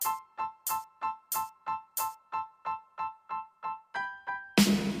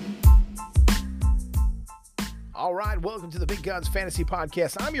All right, welcome to the Big Guns Fantasy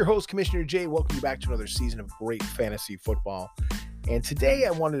Podcast. I'm your host, Commissioner Jay. Welcome you back to another season of great fantasy football. And today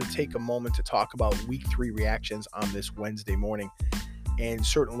I wanted to take a moment to talk about Week 3 reactions on this Wednesday morning, and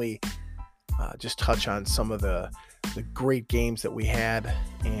certainly just touch on some of the great games that we had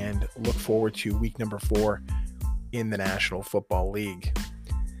and look forward to week number 4 in the National Football League.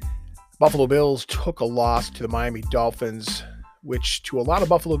 Buffalo Bills took a loss to the Miami Dolphins, which to a lot of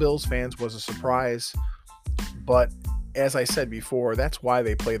Buffalo Bills fans was a surprise. But as I said before, that's why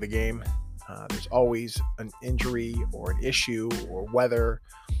they play the game. There's always an injury or an issue or weather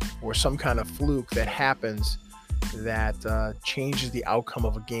or some kind of fluke that happens that changes the outcome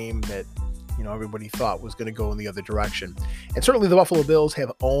of a game that everybody thought was going to go in the other direction. And certainly the Buffalo Bills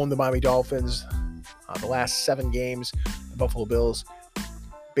have owned the Miami Dolphins. The last 7 games, the Buffalo Bills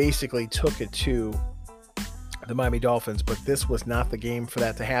basically took it to the Miami Dolphins, but this was not the game for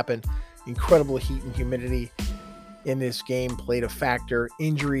that to happen. Incredible heat and humidity in this game played a factor.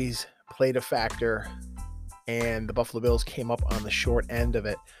 Injuries played a factor, and the Buffalo Bills came up on the short end of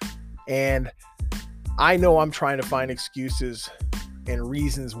it. And I know I'm trying to find excuses and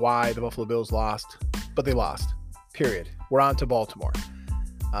reasons why the Buffalo Bills lost, but they lost, period. We're on to Baltimore.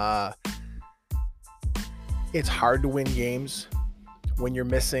 It's hard to win games when you're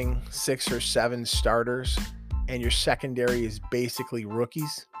missing 6 or 7 starters and your secondary is basically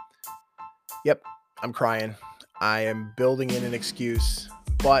rookies. Yep, I'm crying. I am building in an excuse,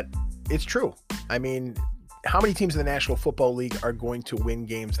 but it's true. I mean, how many teams in the National Football League are going to win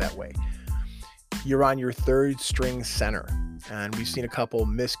games that way? You're on your 3rd string center, and we've seen a couple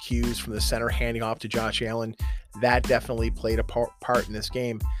miscues from the center handing off to Josh Allen. That definitely played a part in this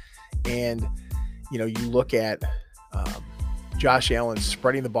game. And, you look at Josh Allen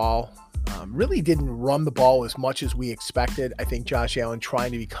spreading the ball, really didn't run the ball as much as we expected. I think Josh Allen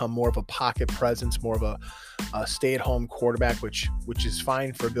trying to become more of a pocket presence, more of a stay-at-home quarterback, which is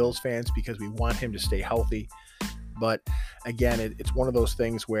fine for Bills fans because we want him to stay healthy. But again, it's one of those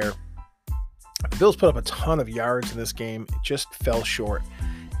things where the Bills put up a ton of yards in this game. It just fell short.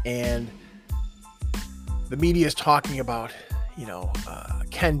 And the media is talking about,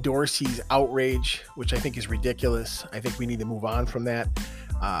 Ken Dorsey's outrage, which I think is ridiculous. I think we need to move on from that.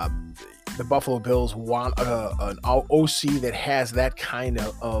 The Buffalo Bills want an OC that has that kind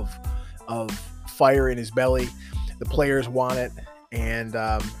of fire in his belly. The players want it. And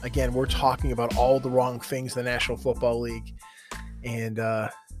again, we're talking about all the wrong things in the National Football League. And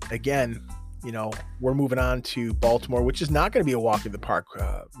again, we're moving on to Baltimore, which is not going to be a walk in the park.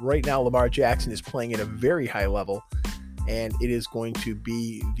 Right now, Lamar Jackson is playing at a very high level, and it is going to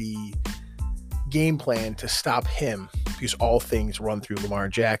be the game plan to stop him because all things run through Lamar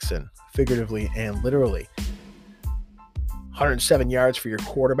Jackson, figuratively and literally. 107 yards for your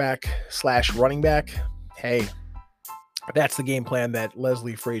quarterback / running back. Hey, that's the game plan that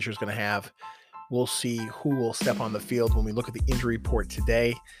Leslie Frazier is going to have. We'll see who will step on the field when we look at the injury report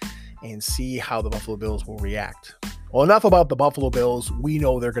today and see how the Buffalo Bills will react. Well, enough about the Buffalo Bills. We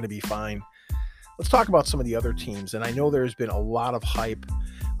know they're going to be fine. Let's talk about some of the other teams. And I know there's been a lot of hype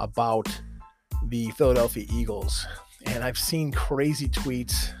about the Philadelphia Eagles. And I've seen crazy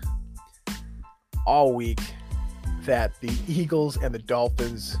tweets all week that the Eagles and the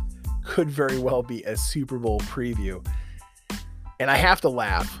Dolphins could very well be a Super Bowl preview. And I have to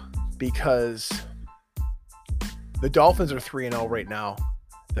laugh because the Dolphins are 3-0 right now.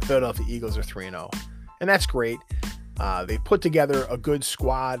 The Philadelphia Eagles are 3-0. And that's great. They put together a good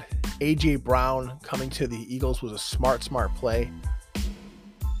squad. A.J. Brown coming to the Eagles was a smart play.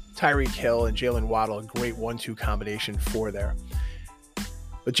 Tyreek Hill and Jalen Waddle, a great 1-2 combination for there.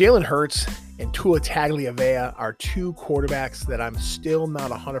 But Jalen Hurts and Tua Tagovailoa are 2 quarterbacks that I'm still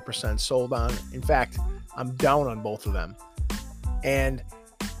not 100% sold on. In fact, I'm down on both of them. And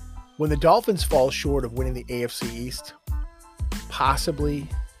when the Dolphins fall short of winning the AFC East, possibly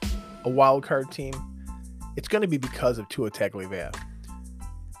a wild card team, it's going to be because of Tua Tagovailoa.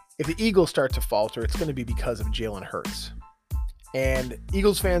 If the Eagles start to falter, it's going to be because of Jalen Hurts. And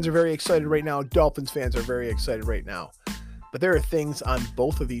Eagles fans are very excited right now. Dolphins fans are very excited right now. But there are things on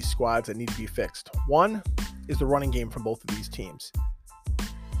both of these squads that need to be fixed. One is the running game from both of these teams.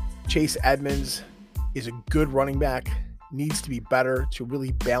 Chase Edmonds is a good running back, needs to be better to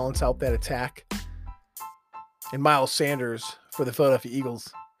really balance out that attack. And Miles Sanders for the Philadelphia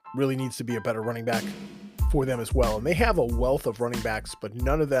Eagles really needs to be a better running back for them as well. And they have a wealth of running backs, but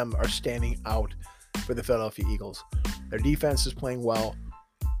none of them are standing out for the Philadelphia Eagles. Their defense is playing well.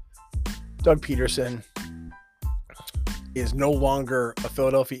 Doug Peterson is no longer a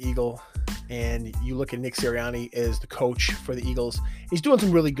Philadelphia Eagle. And you look at Nick Sirianni as the coach for the Eagles. He's doing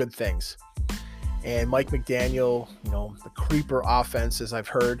some really good things. And Mike McDaniel, the creeper offense, as I've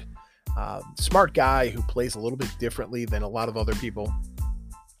heard, smart guy who plays a little bit differently than a lot of other people.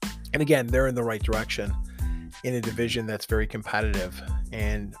 And again, they're in the right direction in a division that's very competitive.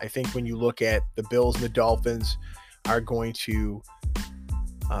 And I think when you look at the Bills and the Dolphins are going to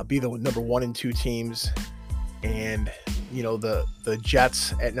be the number 1 and 2 teams, and the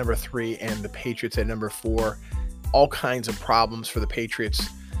Jets at number 3 and the Patriots at number 4, all kinds of problems for the Patriots,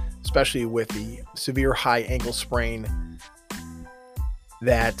 especially with the severe high ankle sprain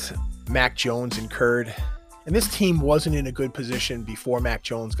that Mac Jones incurred. And this team wasn't in a good position before Mac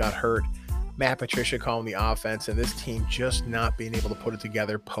Jones got hurt. Matt Patricia calling the offense, and this team just not being able to put it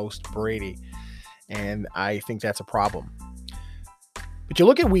together post Brady. And I think that's a problem. But you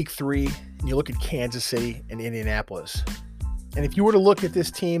look at week 3, and you look at Kansas City and Indianapolis. And if you were to look at this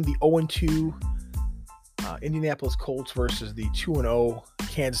team, the 0-2 Indianapolis Colts versus the 2-0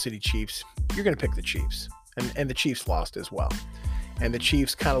 Kansas City Chiefs, you're going to pick the Chiefs. And the Chiefs lost as well. And the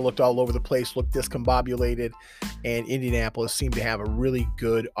Chiefs kind of looked all over the place, looked discombobulated, and Indianapolis seemed to have a really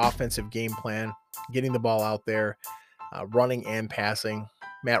good offensive game plan, getting the ball out there, running and passing.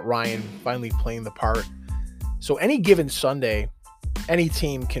 Matt Ryan finally playing the part. So any given Sunday, any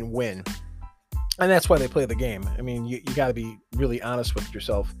team can win. And that's why they play the game. I mean, you got to be really honest with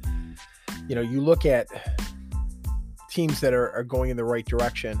yourself. You look at teams that are going in the right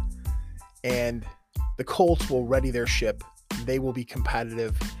direction, and the Colts will ready their ship. They will be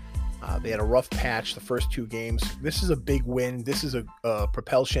competitive. They had a rough patch the first 2 games. This is a big win. This is a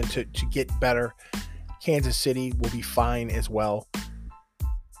propulsion to get better. Kansas City will be fine as well.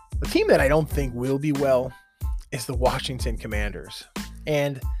 The team that I don't think will be well is the Washington Commanders.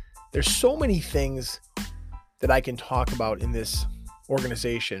 And there's so many things that I can talk about in this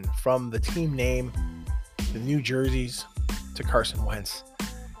organization, from the team name, the New Jerseys, to Carson Wentz.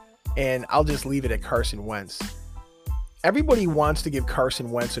 And I'll just leave it at Carson Wentz. Everybody wants to give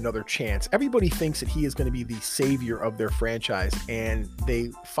Carson Wentz another chance. Everybody thinks that he is going to be the savior of their franchise, and they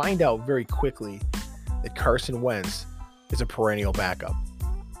find out very quickly that Carson Wentz is a perennial backup.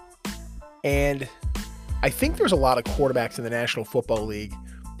 And I think there's a lot of quarterbacks in the National Football League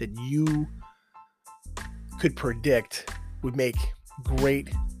that you could predict would make great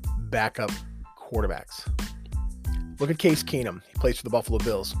backup quarterbacks. Look at Case Keenum. He plays for the Buffalo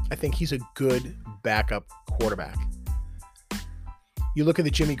Bills. I think he's a good backup quarterback. You look at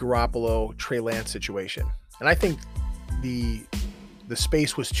the Jimmy Garoppolo, Trey Lance situation, and I think the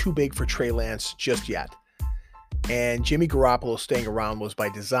space was too big for Trey Lance just yet. And Jimmy Garoppolo staying around was by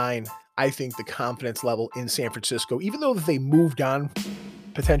design. I think the confidence level in San Francisco, even though they moved on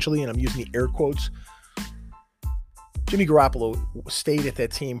potentially, and I'm using the air quotes, Jimmy Garoppolo stayed at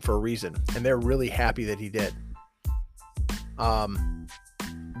that team for a reason, and they're really happy that he did.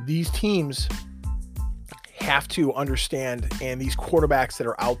 These teams have to understand, and these quarterbacks that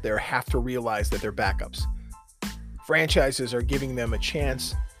are out there have to realize that they're backups. Franchises are giving them a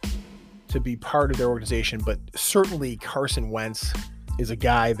chance to be part of their organization, but certainly Carson Wentz is a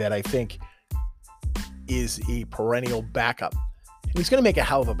guy that I think is a perennial backup. And he's going to make a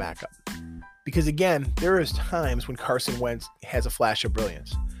hell of a backup. Because again, there is times when Carson Wentz has a flash of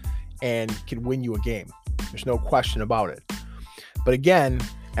brilliance and can win you a game. There's no question about it. But again,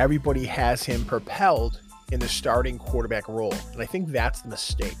 everybody has him propelled in the starting quarterback role. And I think that's the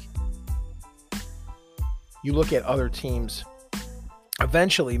mistake. You look at other teams,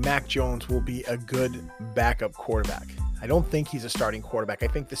 eventually Mac Jones will be a good backup quarterback. I don't think he's a starting quarterback. I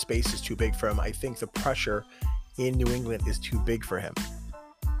think the space is too big for him. I think the pressure in New England is too big for him.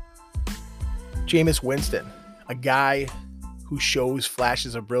 Jameis Winston, a guy who shows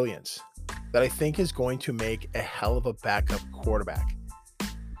flashes of brilliance that I think is going to make a hell of a backup quarterback.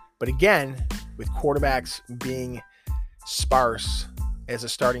 But again, with quarterbacks being sparse as a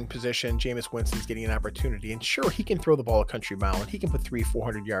starting position, Jameis Winston's getting an opportunity. And sure, he can throw the ball a country mile and he can put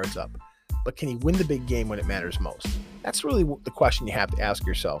 300-400 yards up. But can he win the big game when it matters most? That's really the question you have to ask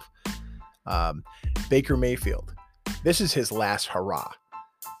yourself. Baker Mayfield, this is his last hurrah.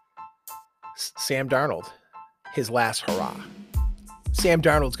 Sam Darnold, his last hurrah. Sam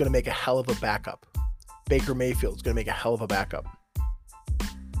Darnold's going to make a hell of a backup. Baker Mayfield's going to make a hell of a backup.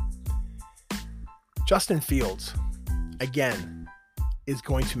 Justin Fields, again, is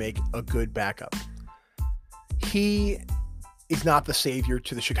going to make a good backup. He is not the savior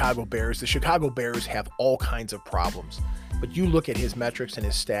to the Chicago Bears. The Chicago Bears have all kinds of problems. But you look at his metrics and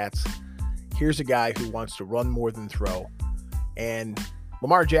his stats. Here's a guy who wants to run more than throw. And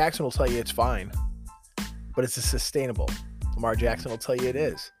Lamar Jackson will tell you it's fine, but it's sustainable. Lamar Jackson will tell you it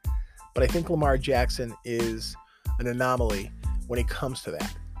is. But I think Lamar Jackson is an anomaly when it comes to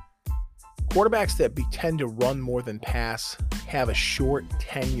that. quarterbacks that tend to run more than pass have a short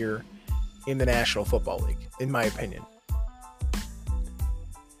tenure in the National Football League, in my opinion.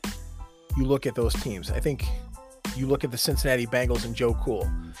 You look at those teams. I think you look at the Cincinnati Bengals and Joe Cool.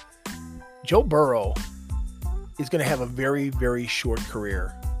 Joe Burrow is going to have a very, very short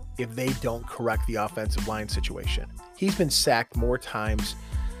career if they don't correct the offensive line situation. He's been sacked more times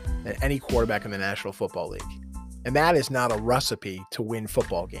than any quarterback in the National Football League. And that is not a recipe to win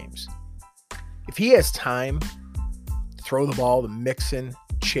football games. If he has time to throw the ball to Mixon,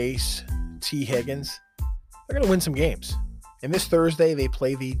 Chase, T. Higgins, they're going to win some games. And this Thursday, they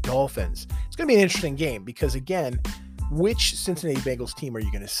play the Dolphins. It's going to be an interesting game because, again, which Cincinnati Bengals team are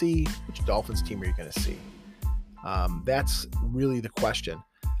you going to see? Which Dolphins team are you going to see? That's really the question.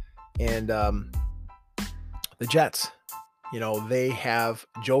 And the Jets, they have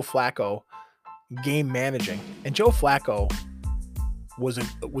Joe Flacco game managing. And Joe Flacco was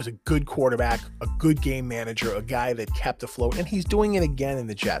a good quarterback, a good game manager, a guy that kept afloat. And he's doing it again in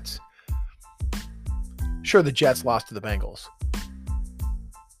the Jets. Sure, the Jets lost to the Bengals.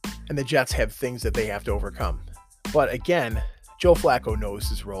 And the Jets have things that they have to overcome. But again, Joe Flacco knows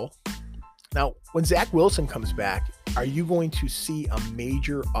his role. Now, when Zach Wilson comes back, are you going to see a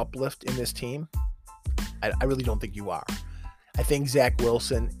major uplift in this team? I really don't think you are. I think Zach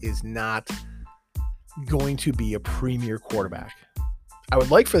Wilson is not going to be a premier quarterback. I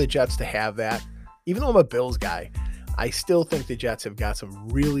would like for the Jets to have that. Even though I'm a Bills guy, I still think the Jets have got some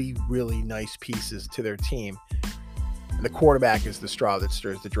really, really nice pieces to their team. And the quarterback is the straw that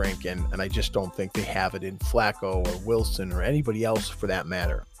stirs the drink, and I just don't think they have it in Flacco or Wilson or anybody else for that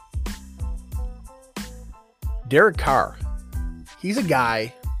matter. Derek Carr, he's a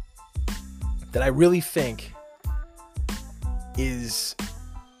guy that I really think is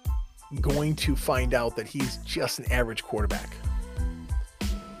going to find out that he's just an average quarterback.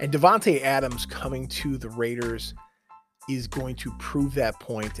 And Davante Adams coming to the Raiders is going to prove that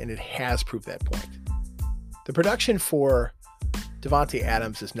point, and it has proved that point. The production for Davante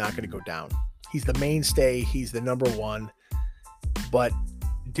Adams is not going to go down. He's the mainstay. He's the number one. But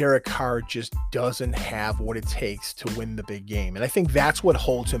Derek Carr just doesn't have what it takes to win the big game. And I think that's what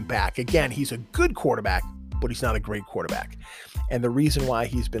holds him back. Again, he's a good quarterback, but he's not a great quarterback. And the reason why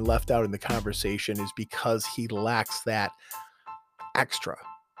he's been left out in the conversation is because he lacks that extra.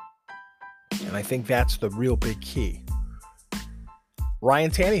 And I think that's the real big key.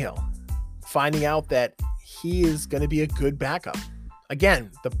 Ryan Tannehill, finding out that he is going to be a good backup.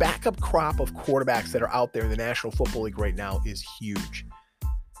 Again, the backup crop of quarterbacks that are out there in the National Football League right now is huge.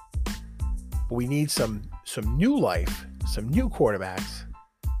 But we need some new life, some new quarterbacks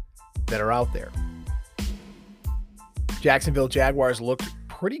that are out there. Jacksonville Jaguars looked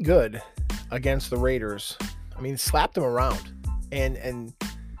pretty good against the Raiders. I mean, slapped them around. And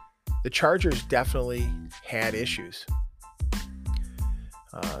the Chargers definitely had issues.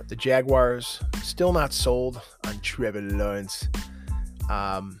 The Jaguars still not sold on Trevor Lawrence.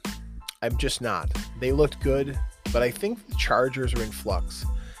 I'm just not. They looked good, but I think the Chargers are in flux.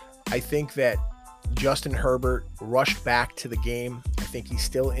 I think that Justin Herbert rushed back to the game. I think he's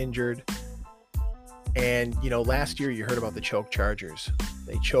still injured. And, last year you heard about the choke Chargers.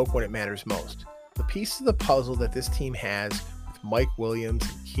 They choke when it matters most. The piece of the puzzle that this team has with Mike Williams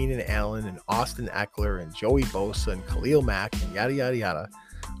and Keenan Allen and Austin Eckler and Joey Bosa and Khalil Mack and yada, yada, yada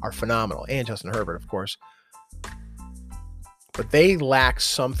are phenomenal. And Justin Herbert, of course. But they lack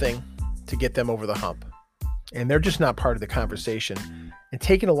something to get them over the hump. And they're just not part of the conversation. And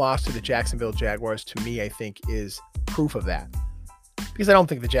taking a loss to the Jacksonville Jaguars, to me, I think is proof of that. Because I don't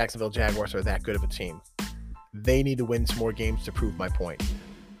think the Jacksonville Jaguars are that good of a team. They need to win some more games to prove my point.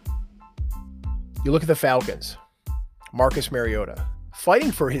 You look at the Falcons. Marcus Mariota,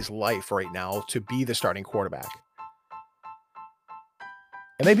 fighting for his life right now to be the starting quarterback.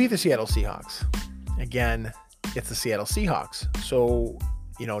 And they beat the Seattle Seahawks. Again, it's the Seattle Seahawks. So,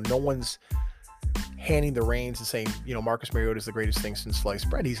 no one's handing the reins and saying, Marcus Mariota is the greatest thing since sliced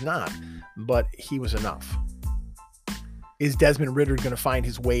bread. He's not, but he was enough. Is Desmond Ridder going to find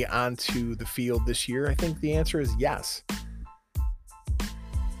his way onto the field this year? I think the answer is yes.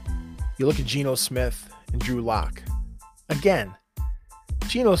 You look at Geno Smith and Drew Lock. Again,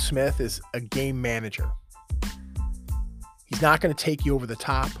 Geno Smith is a game manager. He's not going to take you over the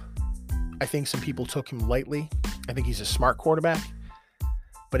top. I think some people took him lightly. I think he's a smart quarterback.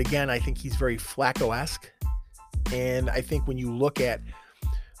 But again, I think he's very Flacco-esque. And I think when you look at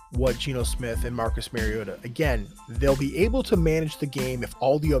what Geno Smith and Marcus Mariota, again, they'll be able to manage the game if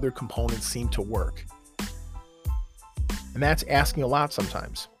all the other components seem to work. And that's asking a lot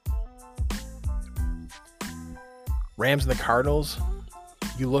sometimes. Rams and the Cardinals,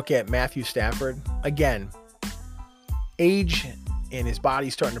 You look at Matthew Stafford, again, age and his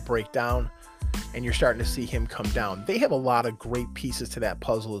body's starting to break down, and you're starting to see him come down. They have a lot of great pieces to that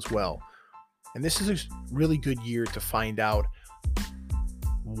puzzle as well. And this is a really good year to find out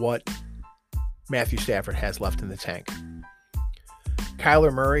what Matthew Stafford has left in the tank.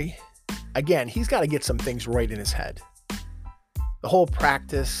 Kyler Murray, again, he's got to get some things right in his head. The whole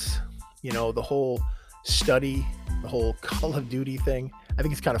practice, the whole study, the whole Call of Duty thing, I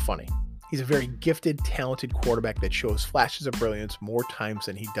think it's kind of funny. He's a very gifted, talented quarterback that shows flashes of brilliance more times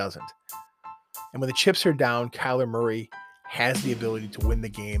than he doesn't. And when the chips are down, Kyler Murray has the ability to win the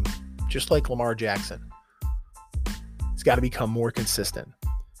game, just like Lamar Jackson. He's got to become more consistent.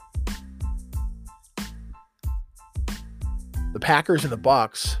 The Packers and the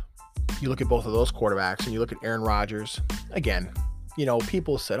Bucs, you look at both of those quarterbacks and you look at Aaron Rodgers. Again,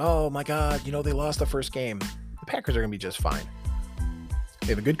 people said, oh my God, they lost the first game. The Packers are going to be just fine. They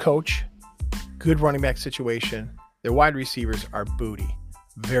have a good coach, good running back situation. Their wide receivers are booty.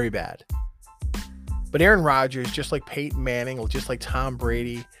 Very bad. But Aaron Rodgers, just like Peyton Manning, just like Tom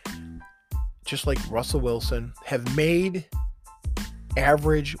Brady, just like Russell Wilson, have made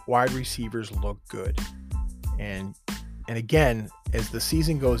average wide receivers look good. And again, as the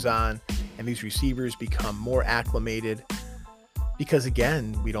season goes on and these receivers become more acclimated, because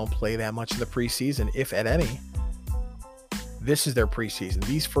again, we don't play that much in the preseason, if at any. This is their preseason.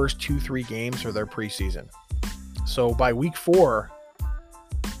 These first 2-3 games are their preseason. So by week 4,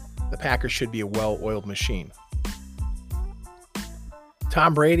 the Packers should be a well-oiled machine.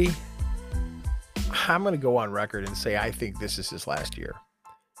 Tom Brady, I'm going to go on record and say I think this is his last year.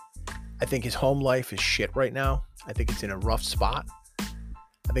 I think his home life is shit right now. I think it's in a rough spot.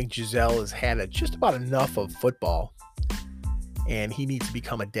 I think Giselle has had just about enough of football, and he needs to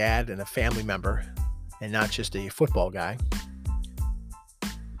become a dad and a family member and not just a football guy.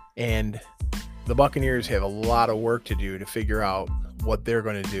 And the Buccaneers have a lot of work to do to figure out what they're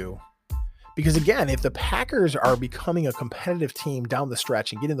going to do. Because again, if the Packers are becoming a competitive team down the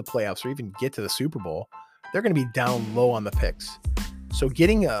stretch and get in the playoffs or even get to the Super Bowl, they're going to be down low on the picks. So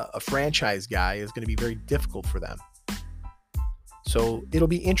getting a franchise guy is going to be very difficult for them. So it'll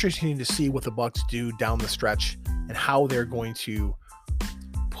be interesting to see what the Bucs do down the stretch and how they're going to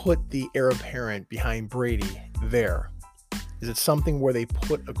put the heir apparent behind Brady there. Is it something where they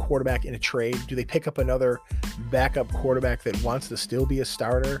put a quarterback in a trade? Do they pick up another backup quarterback that wants to still be a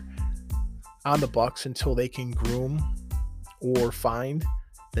starter on the Bucs until they can groom or find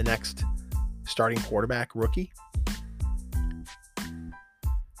the next starting quarterback rookie?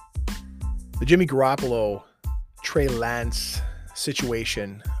 The Jimmy Garoppolo, Trey Lance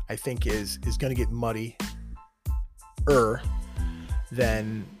situation, I think is going to get muddier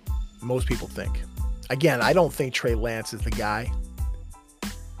than most people think. Again, I don't think Trey Lance is the guy.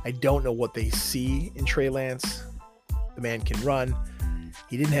 I don't know what they see in Trey Lance. The man can run.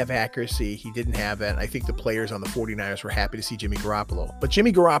 He didn't have accuracy. He didn't have that. I think the players on the 49ers were happy to see Jimmy Garoppolo. But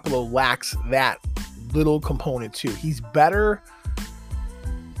Jimmy Garoppolo lacks that little component too. He's better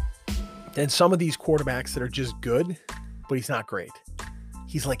than some of these quarterbacks that are just good, but he's not great.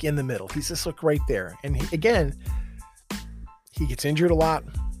 He's like in the middle. He's just like right there. And he gets injured a lot.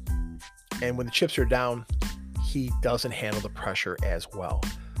 And when the chips are down, he doesn't handle the pressure as well.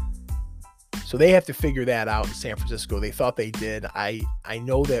 So they have to figure that out in San Francisco. They thought they did. I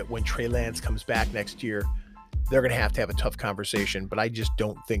know that when Trey Lance comes back next year, they're going to have a tough conversation, but I just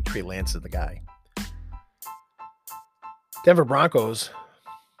don't think Trey Lance is the guy. Denver Broncos,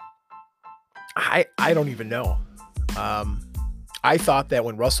 I don't even know. I thought that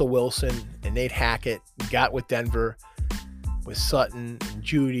when Russell Wilson and Nate Hackett got with Denver, with Sutton and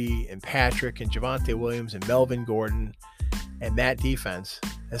Judy and Patrick and Javonte Williams and Melvin Gordon and that defense,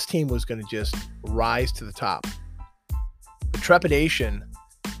 this team was going to just rise to the top. The trepidation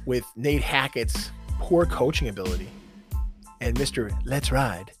with Nate Hackett's poor coaching ability and Mr. Let's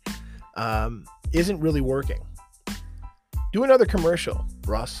Ride isn't really working. Do another commercial,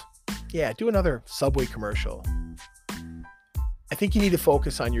 Russ. Yeah, do another Subway commercial. I think you need to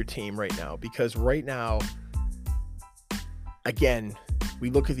focus on your team right now, because right now, again,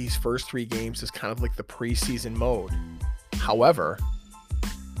 we look at these first 3 games as kind of like the preseason mode. However,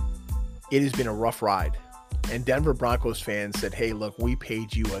 it has been a rough ride. And Denver Broncos fans said, hey, look, we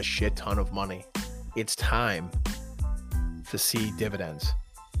paid you a shit ton of money. It's time to see dividends.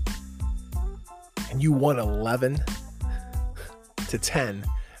 And you won 11-10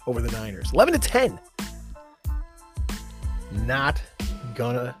 over the Niners. 11-10. Not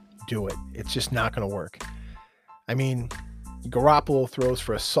gonna do it. It's just not gonna work. I mean, Garoppolo throws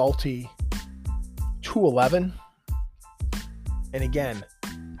for a salty 211. And again,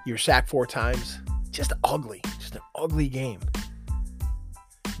 You're sacked 4 times. Just ugly. Just an ugly game.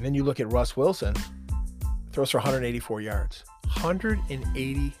 And then you look at Russ Wilson. Throws for 184 yards.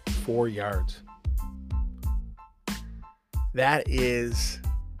 184 yards. That is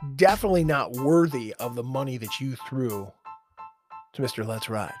definitely not worthy of the money that you threw to Mr. Let's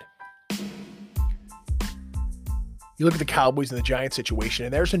Ride. You look at the Cowboys and the Giants situation,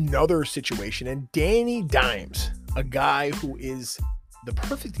 and there's another situation. And Danny Dimes, a guy who is the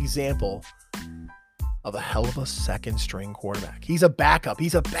perfect example of a hell of a second-string quarterback. He's a backup.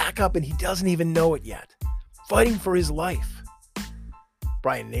 He's a backup, and he doesn't even know it yet. Fighting for his life.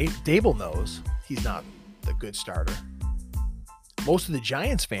 Brian Daboll knows he's not the good starter. Most of the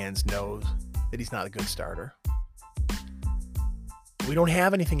Giants fans know that he's not a good starter. We don't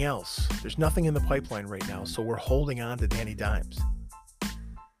have anything else. There's nothing in the pipeline right now, so we're holding on to Danny Dimes.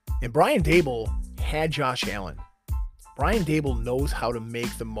 And Brian Daboll had Josh Allen. Brian Daboll knows how to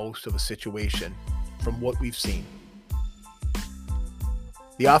make the most of a situation from what we've seen.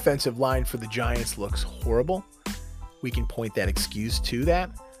 The offensive line for the Giants looks horrible. We can point that excuse to that.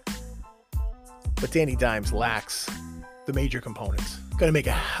 But Danny Dimes lacks the major components. Going to make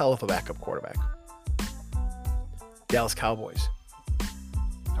a hell of a backup quarterback. Dallas Cowboys.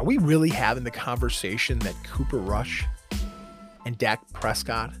 Are we really having the conversation that Cooper Rush and Dak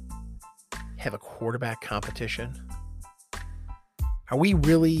Prescott have a quarterback competition? Are we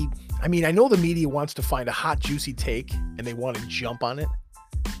really? I mean, I know the media wants to find a hot, juicy take and they want to jump on it.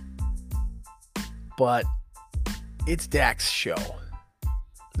 But it's Dak's show.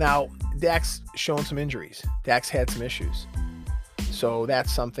 Now, Dak's shown some injuries. Dak's had some issues. So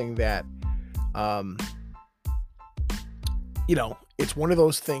that's something that, it's one of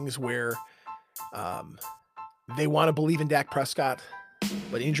those things where they want to believe in Dak Prescott,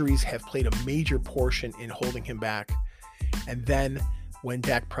 but injuries have played a major portion in holding him back. And then when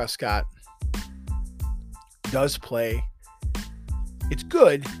Dak Prescott does play, it's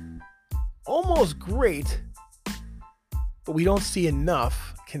good, almost great, but we don't see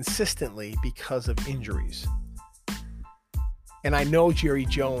enough consistently because of injuries. And I know Jerry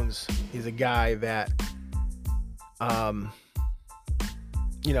Jones is a guy that,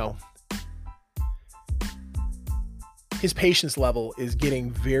 his patience level is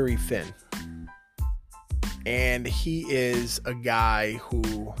getting very thin. And he is a guy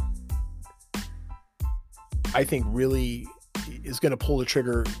who I think really is going to pull the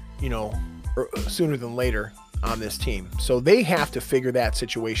trigger, sooner than later on this team. So they have to figure that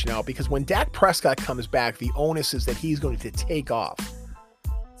situation out, because when Dak Prescott comes back, the onus is that he's going to take off.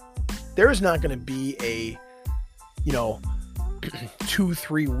 There is not going to be a,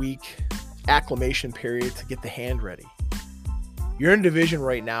 2-3 week acclimation period to get the hand ready. You're in a division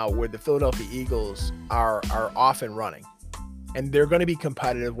right now where the Philadelphia Eagles are off and running, and they're going to be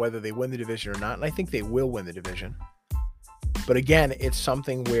competitive whether they win the division or not. And I think they will win the division. But again, it's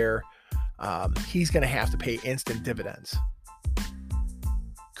something where he's going to have to pay instant dividends.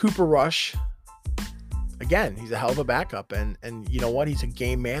 Cooper Rush, again, he's a hell of a backup, and you know what? He's a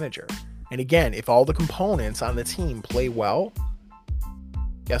game manager. And again, if all the components on the team play well,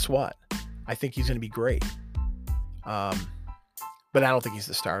 guess what? I think he's going to be great. But I don't think he's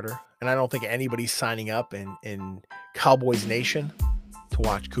the starter. And I don't think anybody's signing up in Cowboys Nation to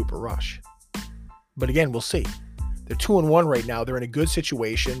watch Cooper Rush. But again, we'll see. They're 2-1 right now. They're in a good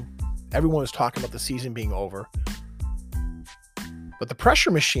situation. Everyone is talking about the season being over. But the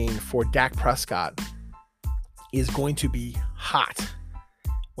pressure machine for Dak Prescott is going to be hot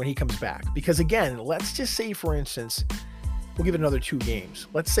when he comes back. Because again, let's just say, for instance, we'll give it another 2 games.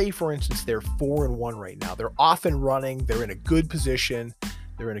 Let's say, for instance, they're 4-1 right now. They're off and running. They're in a good position.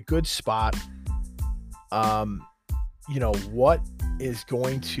 They're in a good spot. What is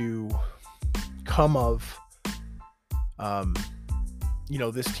going to come of,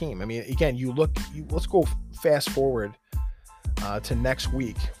 this team? I mean, again, let's go fast forward to next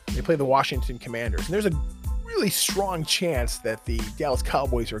week. They play the Washington Commanders. And there's a really strong chance that the Dallas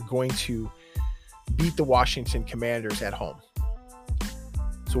Cowboys are going to beat the Washington Commanders at home.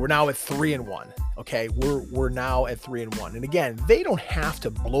 So we're now at 3-1. Okay, we're now at 3-1. And again, they don't have to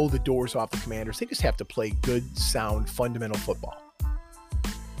blow the doors off the Commanders. They just have to play good, sound, fundamental football.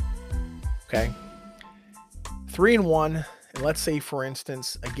 Okay, 3-1. And let's say, for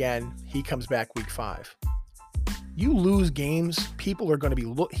instance, again, he comes back week 5. You lose games, people are going to be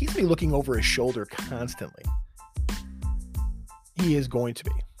he's going to be looking over his shoulder constantly. He is going to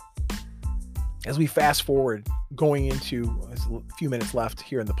be. As we fast forward, going into a few minutes left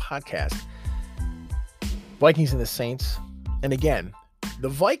here in the podcast, Vikings and the Saints. And again, the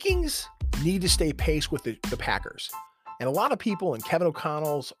Vikings need to stay pace with the Packers. And a lot of people in Kevin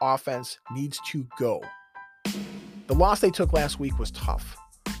O'Connell's offense needs to go. The loss they took last week was tough.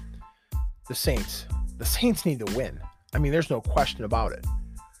 The Saints need to win. I mean, there's no question about it.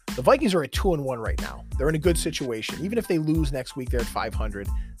 The Vikings are at 2-1 right now. They're in a good situation. Even if they lose next week, they're at 500.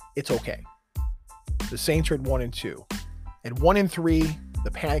 It's okay. The Saints are at 1-2. At 1-3,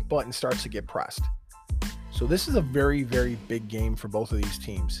 the panic button starts to get pressed. So this is a very, very big game for both of these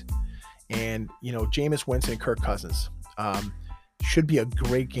teams. And, you know, Jameis Winston and Kirk Cousins should be a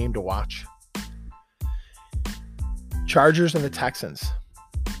great game to watch. Chargers and the Texans.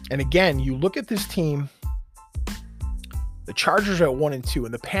 And again, you look at this team, the Chargers are at 1-2,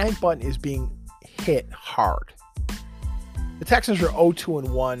 and the panic button is being hit hard. The Texans are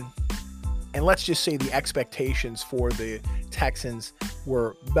 0-2-1, and let's just say the expectations for the Texans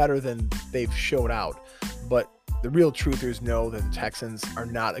were better than they've showed out. But the real truthers know that the Texans are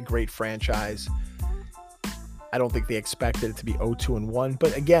not a great franchise. I don't think they expected it to be 0-2-1,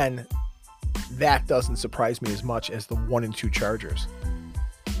 but again, that doesn't surprise me as much as the 1-2 Chargers.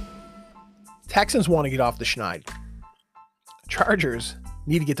 Texans want to get off the schneid. Chargers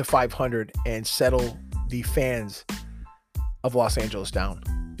need to get to 500 and settle the fans of Los Angeles down,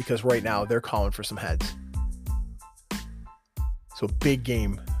 because right now they're calling for some heads. So big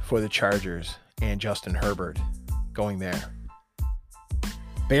game for the Chargers and Justin Herbert going there.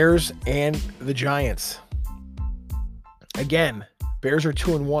 Bears and the Giants. Again, Bears are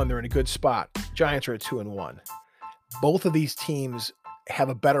 2-1. They're in a good spot. Giants are at 2-1. Both of these teams have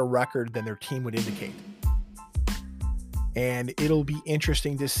a better record than their team would indicate. And it'll be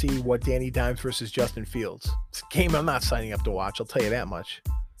interesting to see what Danny Dimes versus Justin Fields. It's a game I'm not signing up to watch, I'll tell you that much.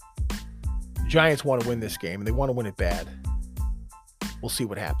 The Giants want to win this game, and they want to win it bad. We'll see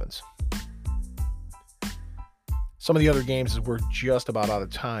what happens. Some of the other games, as we're just about out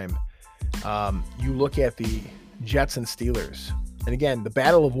of time, you look at the Jets and Steelers. And again, the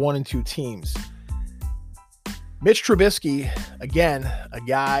battle of 1-2 teams. Mitch Trubisky, again, a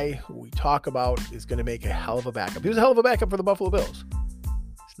guy who we talk about is going to make a hell of a backup. He was a hell of a backup for the Buffalo Bills.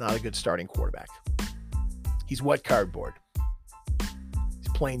 He's not a good starting quarterback. He's wet cardboard. He's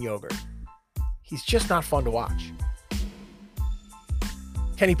plain yogurt. He's just not fun to watch.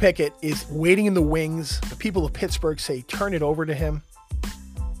 Kenny Pickett is waiting in the wings. The people of Pittsburgh say, turn it over to him.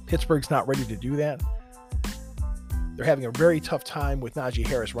 Pittsburgh's not ready to do that. They're having a very tough time with Najee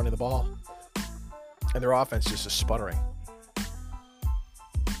Harris running the ball. And their offense just is sputtering.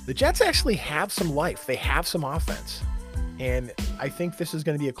 The Jets actually have some life. They have some offense. And I think this is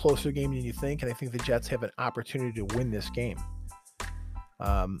going to be a closer game than you think. And I think the Jets have an opportunity to win this game.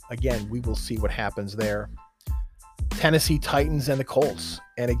 Again, we will see what happens there. Tennessee Titans and the Colts.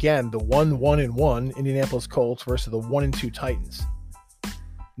 And again, the 1-1-1 Indianapolis Colts versus the 1-2 Titans.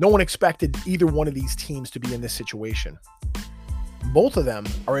 No one expected either one of these teams to be in this situation. Both of them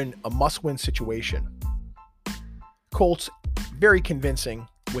are in a must-win situation. Colts, very convincing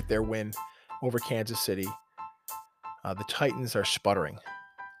with their win over Kansas City. The Titans are sputtering,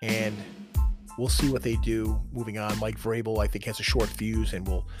 and we'll see what they do moving on. Mike Vrabel, I think, has a short fuse and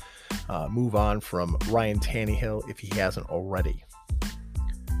will move on from Ryan Tannehill if he hasn't already.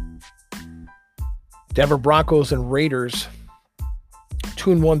 Denver Broncos and Raiders.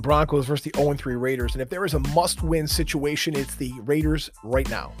 2-1 Broncos versus the 0-3 Raiders. And if there is a must-win situation, it's the Raiders right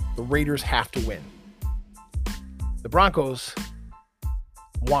now. The Raiders have to win. The Broncos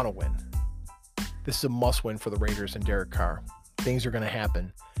want to win. This is a must-win for the Raiders and Derek Carr. Things are going to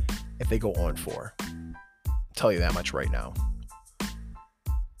happen if they go 0-4. I'll tell you that much right now.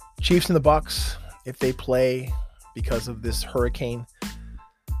 Chiefs and the Bucks, if they play because of this hurricane,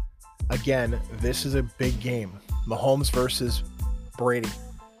 again, this is a big game. Mahomes versus Brady.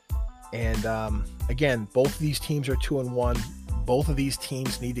 And again, both of these teams are 2-1. Both of these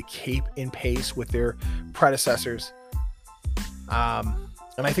teams need to keep in pace with their predecessors.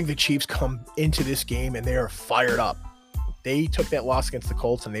 And I think the Chiefs come into this game and they are fired up. They took that loss against the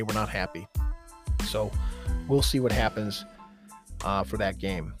Colts and they were not happy. So we'll see what happens for that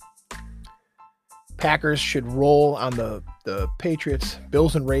game. Packers should roll on the Patriots.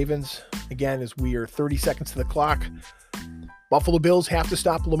 Bills and Ravens, again, as we are 30 seconds to the clock. Buffalo Bills have to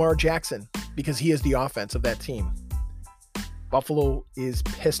stop Lamar Jackson because he is the offense of that team. Buffalo is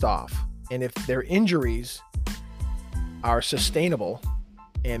pissed off. And if their injuries are sustainable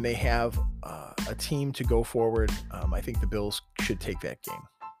and they have a team to go forward, I think the Bills should take that game.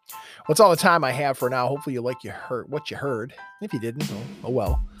 Well, that's all the time I have for now. Hopefully you like what you heard. If you didn't, oh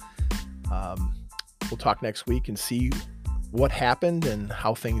well. We'll talk next week and see what happened and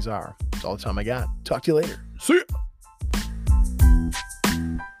how things are. That's all the time I got. Talk to you later. See ya.